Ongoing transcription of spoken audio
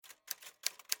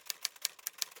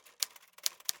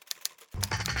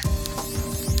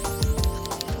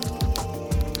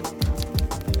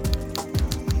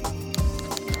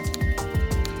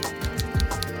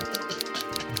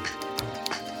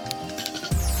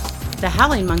The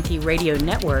Howling Monkey Radio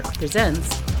Network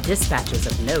presents Dispatches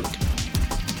of Note.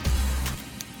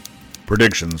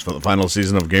 Predictions for the final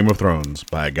season of Game of Thrones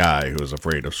by a guy who is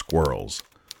afraid of squirrels.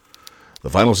 The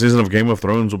final season of Game of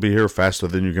Thrones will be here faster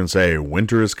than you can say.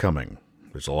 Winter is coming.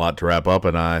 There's a lot to wrap up,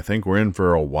 and I think we're in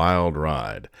for a wild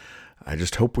ride. I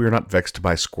just hope we are not vexed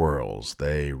by squirrels.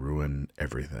 They ruin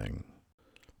everything.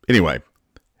 Anyway,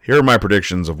 here are my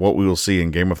predictions of what we will see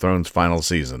in Game of Thrones' final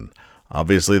season.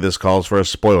 Obviously, this calls for a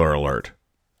spoiler alert,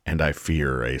 and I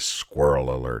fear a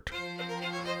squirrel alert.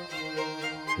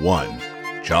 1.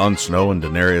 Jon Snow and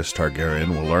Daenerys Targaryen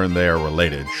will learn they are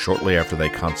related shortly after they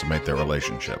consummate their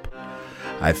relationship.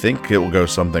 I think it will go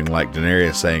something like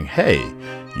Daenerys saying, "Hey,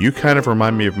 you kind of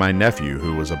remind me of my nephew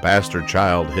who was a bastard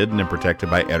child hidden and protected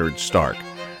by Eddard Stark."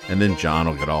 And then Jon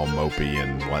will get all mopey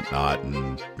and whatnot,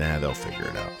 and they'll figure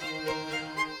it out.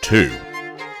 2.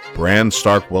 Bran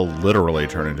Stark will literally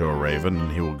turn into a raven, and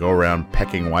he will go around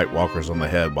pecking White Walkers on the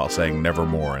head while saying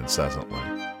nevermore incessantly.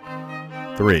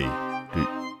 3.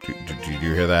 Did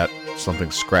you hear that? Something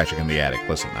scratching in the attic.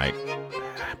 Listen, I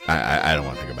don't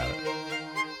want to think about it.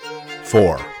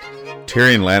 4.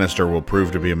 Tyrion Lannister will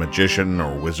prove to be a magician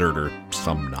or wizard or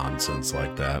some nonsense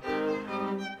like that.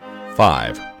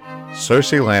 5.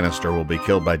 Cersei Lannister will be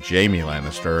killed by Jaime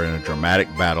Lannister in a dramatic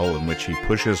battle in which he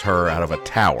pushes her out of a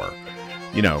tower.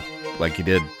 You know, like he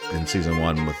did in season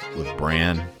 1 with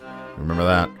Bran. Remember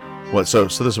that? So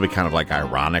this will be kind of like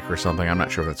ironic or something. I'm not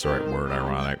sure if that's the right word,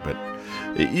 ironic, but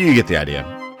you get the idea.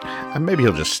 And maybe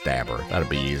he'll just stab her. That'd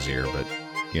be easier, but,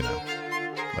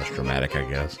 less dramatic, I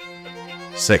guess.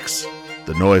 6.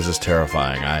 The noise is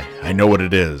terrifying. I know what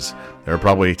it is. There are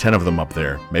probably 10 of them up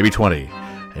there, maybe 20.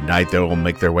 At night they will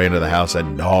make their way into the house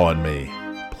and gnaw on me.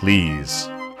 Please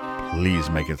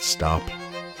make it stop.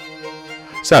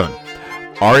 7.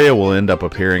 Arya will end up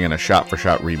appearing in a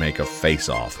shot-for-shot remake of Face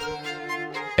Off.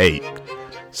 8.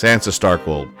 Sansa Stark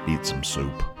will eat some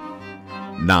soup.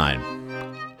 9.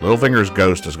 Littlefinger's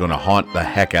ghost is going to haunt the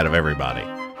heck out of everybody.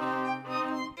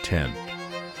 10.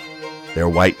 Their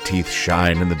white teeth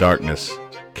shine in the darkness.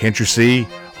 Can't you see?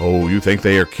 Oh, you think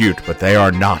they are cute, but they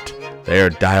are not. They are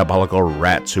diabolical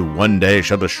rats who one day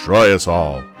shall destroy us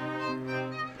all.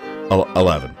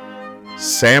 11.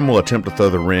 Sam will attempt to throw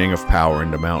the Ring of Power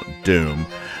into Mount Doom,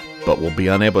 but will be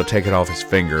unable to take it off his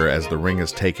finger as the ring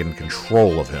has taken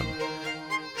control of him.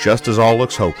 Just as all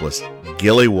looks hopeless,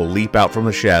 Gilly will leap out from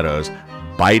the shadows,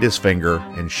 bite his finger,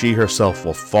 and she herself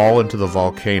will fall into the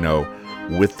volcano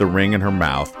with the ring in her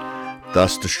mouth,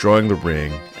 thus destroying the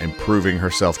ring and proving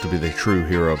herself to be the true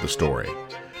hero of the story.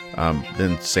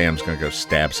 Then Sam's going to go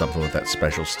stab something with that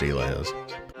special steel of his.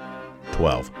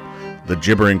 12. The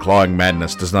gibbering, clawing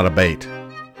madness does not abate.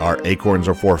 Our acorns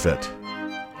are forfeit,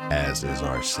 as is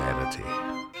our sanity.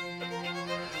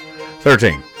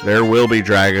 13. There will be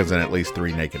dragons and at least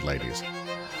 3 naked ladies.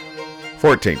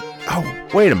 14. Oh,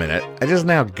 wait a minute. I just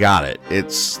now got it.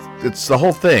 It's the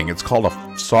whole thing. It's called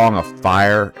A Song of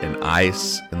Fire and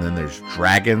Ice, and then there's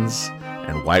dragons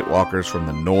and White Walkers from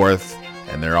the north,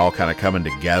 and they're all kind of coming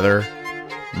together.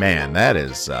 Man, that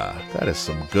is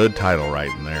some good title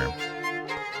writing there.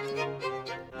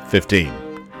 15.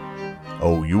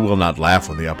 Oh, you will not laugh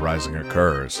when the uprising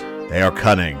occurs. They are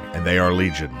cunning, and they are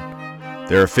legion.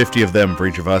 There are 50 of them for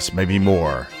each of us, maybe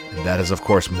more, and that is of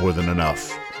course more than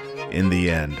enough. In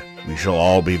the end, we shall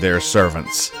all be their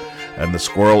servants, and the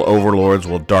squirrel overlords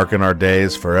will darken our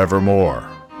days forevermore.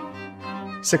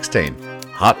 16.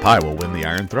 Hot Pie will win the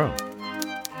Iron Throne.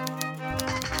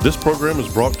 This program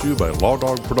is brought to you by Law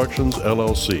Dog Productions,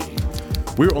 LLC.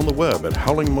 We're on the web at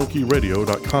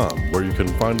howlingmonkeyradio.com, where you can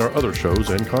find our other shows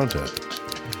and content.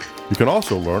 You can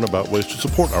also learn about ways to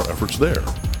support our efforts there.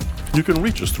 You can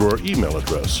reach us through our email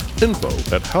address,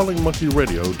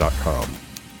 info@howlingmonkeyradio.com.